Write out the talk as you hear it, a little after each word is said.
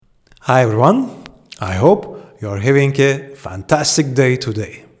Hi everyone, I hope you are having a fantastic day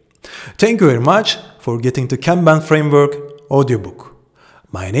today. Thank you very much for getting the Kanban Framework audiobook.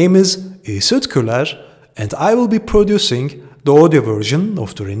 My name is İsut Küller and I will be producing the audio version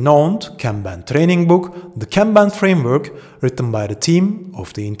of the renowned Kanban training book, the Kanban Framework, written by the team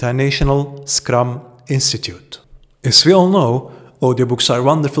of the International Scrum Institute. As we all know, audiobooks are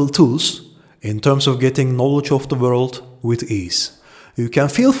wonderful tools in terms of getting knowledge of the world with ease. You can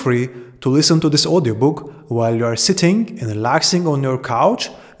feel free to listen to this audiobook while you are sitting and relaxing on your couch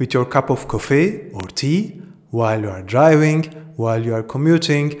with your cup of coffee or tea, while you are driving, while you are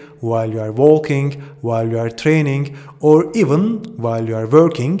commuting, while you are walking, while you are training, or even while you are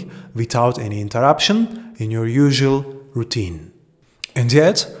working without any interruption in your usual routine. And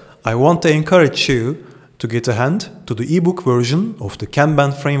yet, I want to encourage you to get a hand to the ebook version of the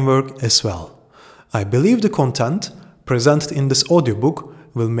Kanban framework as well. I believe the content presented in this audiobook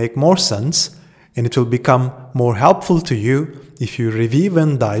will make more sense and it will become more helpful to you if you review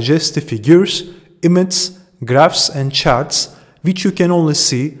and digest the figures, images, graphs and charts which you can only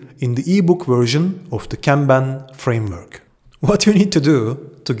see in the ebook version of the Kanban framework. What you need to do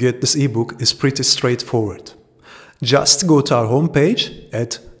to get this ebook is pretty straightforward. Just go to our homepage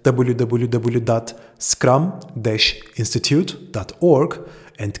at www.scrum-institute.org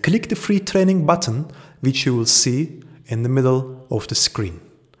and click the free training button which you will see in the middle of the screen.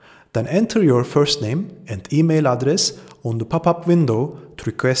 Then enter your first name and email address on the pop-up window to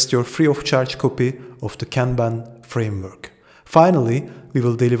request your free of charge copy of the Kanban framework. Finally, we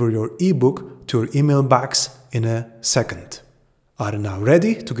will deliver your ebook to your email box in a second. Are you now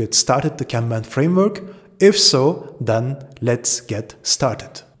ready to get started the Kanban framework? If so, then let's get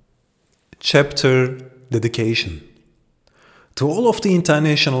started. Chapter Dedication. To all of the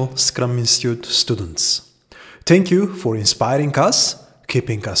International Scrum Institute students, thank you for inspiring us,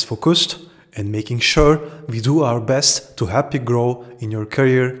 keeping us focused, and making sure we do our best to help you grow in your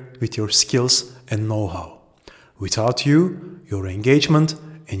career with your skills and know-how. Without you, your engagement,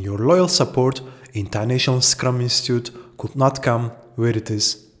 and your loyal support, International Scrum Institute could not come where it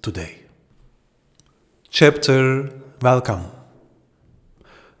is today. Chapter Welcome.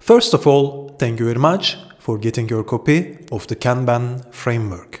 First of all, thank you very much for getting your copy of the Kanban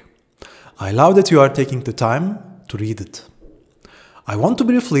framework. I love that you are taking the time to read it. I want to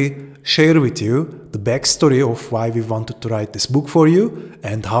briefly share with you the backstory of why we wanted to write this book for you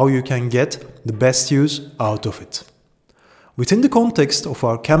and how you can get the best use out of it. Within the context of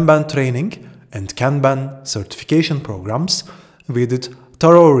our Kanban training and Kanban certification programs, we did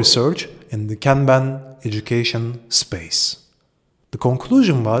thorough research in the Kanban education space. The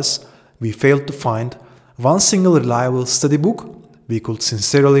conclusion was we failed to find one single reliable study book we could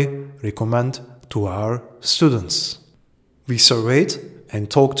sincerely recommend to our students. We surveyed and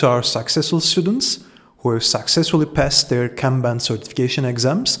talked to our successful students who have successfully passed their Kanban certification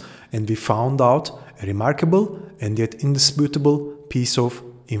exams, and we found out a remarkable and yet indisputable piece of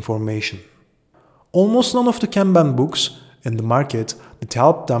information. Almost none of the Kanban books in the market that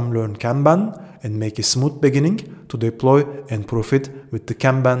help them learn Kanban and make a smooth beginning to deploy and profit with the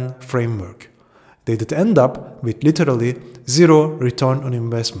Kanban framework. They did end up with literally zero return on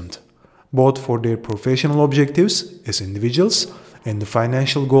investment, both for their professional objectives as individuals and the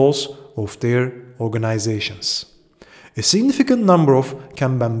financial goals of their organizations. A significant number of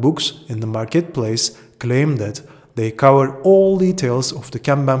Kanban books in the marketplace claim that they cover all details of the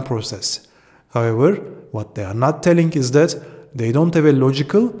Kanban process. However, what they are not telling is that they don't have a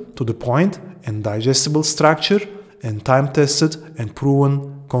logical, to the point, and digestible structure and time-tested and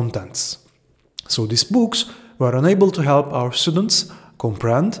proven contents. So these books were unable to help our students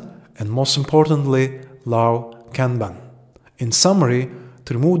comprehend and, most importantly, love Kanban. In summary,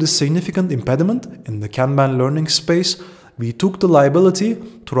 to remove this significant impediment in the Kanban learning space, we took the liability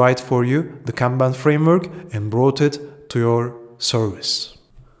to write for you the Kanban framework and brought it to your service.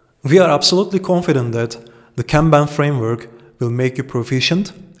 We are absolutely confident that the Kanban framework will make you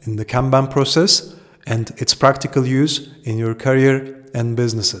proficient in the Kanban process and its practical use in your career and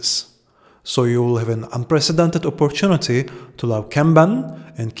businesses. So you will have an unprecedented opportunity to love Kanban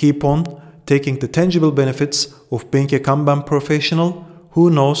and keep on taking the tangible benefits of being a Kanban professional who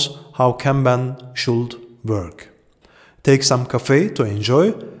knows how Kanban should work. Take some cafe to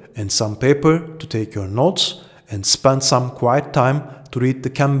enjoy and some paper to take your notes and spend some quiet time to read the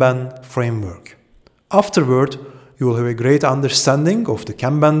Kanban framework. Afterward, you will have a great understanding of the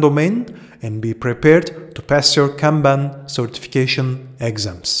Kanban domain and be prepared to pass your Kanban certification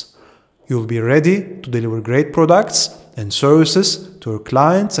exams. You will be ready to deliver great products and services to your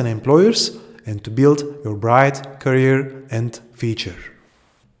clients and employers and to build your bright career and future.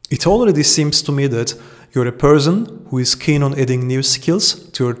 It already seems to me that you're a person who is keen on adding new skills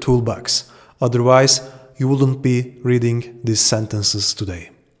to your toolbox. Otherwise, you wouldn't be reading these sentences today.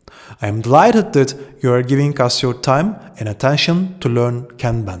 I am delighted that you are giving us your time and attention to learn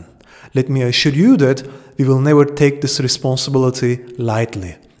Kanban. Let me assure you that we will never take this responsibility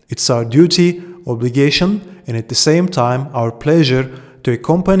lightly. It's our duty, obligation, and at the same time our pleasure to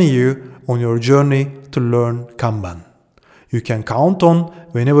accompany you on your journey to learn Kanban. You can count on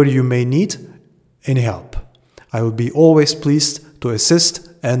whenever you may need any help. I will be always pleased to assist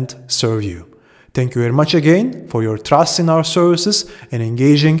and serve you. Thank you very much again for your trust in our services and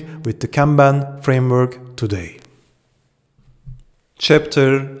engaging with the Kanban framework today.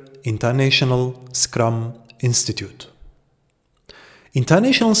 Chapter International Scrum Institute.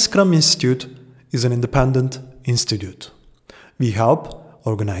 International Scrum Institute is an independent institute. We help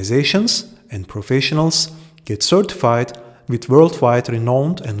organizations and professionals get certified with worldwide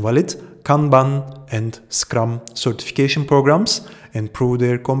renowned and valid Kanban and Scrum certification programs and prove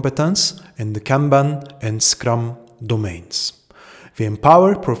their competence in the Kanban and Scrum domains. We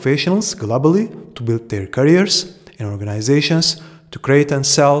empower professionals globally to build their careers and organizations to create and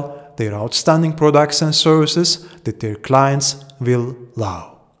sell their outstanding products and services that their clients will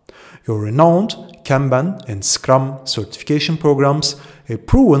love. Your renowned Kanban and Scrum certification programs have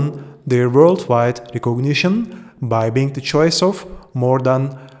proven their worldwide recognition by being the choice of more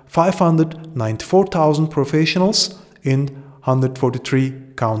than 594,000 professionals in 143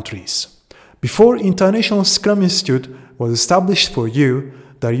 countries. Before International Scrum Institute was established for you,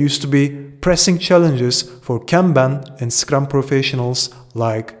 there used to be pressing challenges for Kanban and Scrum professionals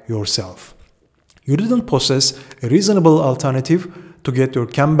like yourself. You didn't possess a reasonable alternative to get your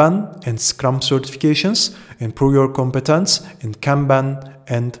Kanban and Scrum certifications and prove your competence in Kanban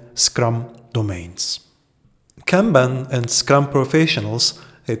and Scrum domains. Kanban and Scrum professionals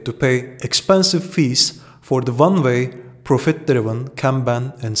had to pay expensive fees for the one-way, profit-driven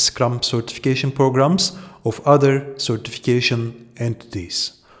Kanban and Scrum certification programs of other certification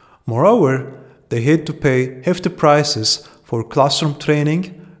entities. Moreover, they had to pay hefty prices for classroom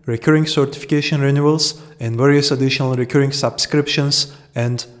training, recurring certification renewals, and various additional recurring subscriptions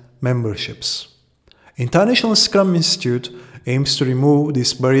and memberships. International Scrum Institute aims to remove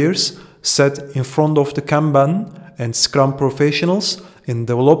these barriers set in front of the Kanban and Scrum professionals in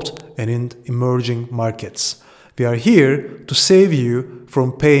developed and in emerging markets. We are here to save you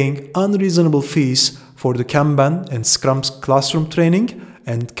from paying unreasonable fees for the Kanban and Scrum classroom training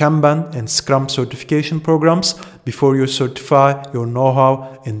and Kanban and Scrum certification programs before you certify your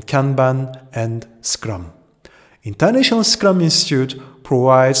know-how in Kanban and Scrum. International Scrum Institute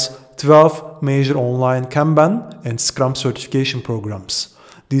provides 12 major online Kanban and Scrum certification programs.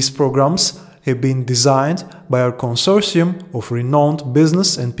 These programs have been designed by our consortium of renowned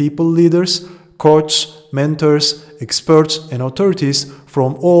business and people leaders, coaches, mentors, experts, and authorities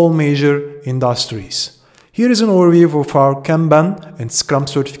from all major industries. Here is an overview of our Kanban and Scrum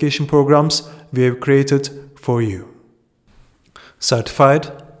certification programs we have created for you. Certified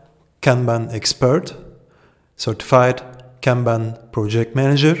Kanban Expert, Certified Kanban Project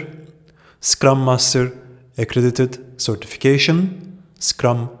Manager, Scrum Master Accredited Certification,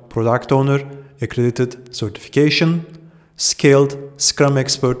 Scrum Product Owner Accredited Certification, Scaled Scrum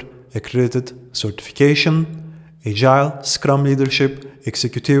Expert Accredited Certification, Agile Scrum Leadership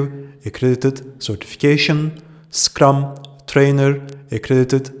Executive Accredited Certification, Scrum Trainer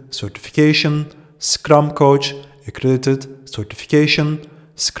Accredited Certification, Scrum Coach Accredited Certification,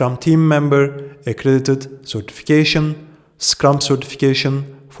 Scrum Team Member Accredited Certification, Scrum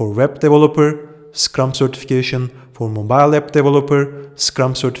Certification for Web Developer, Scrum Certification for Mobile App Developer,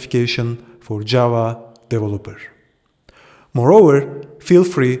 Scrum Certification for Java Developer. Moreover, feel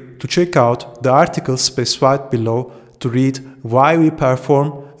free to check out the articles specified below to read why we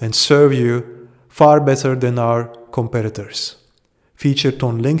perform and serve you far better than our competitors. Featured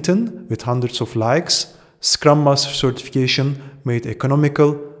on LinkedIn with hundreds of likes, Scrum Master certification made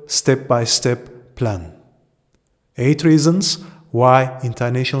economical, step-by-step plan. 8 reasons why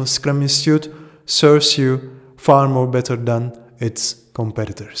International Scrum Institute serves you far more better than its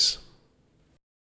competitors.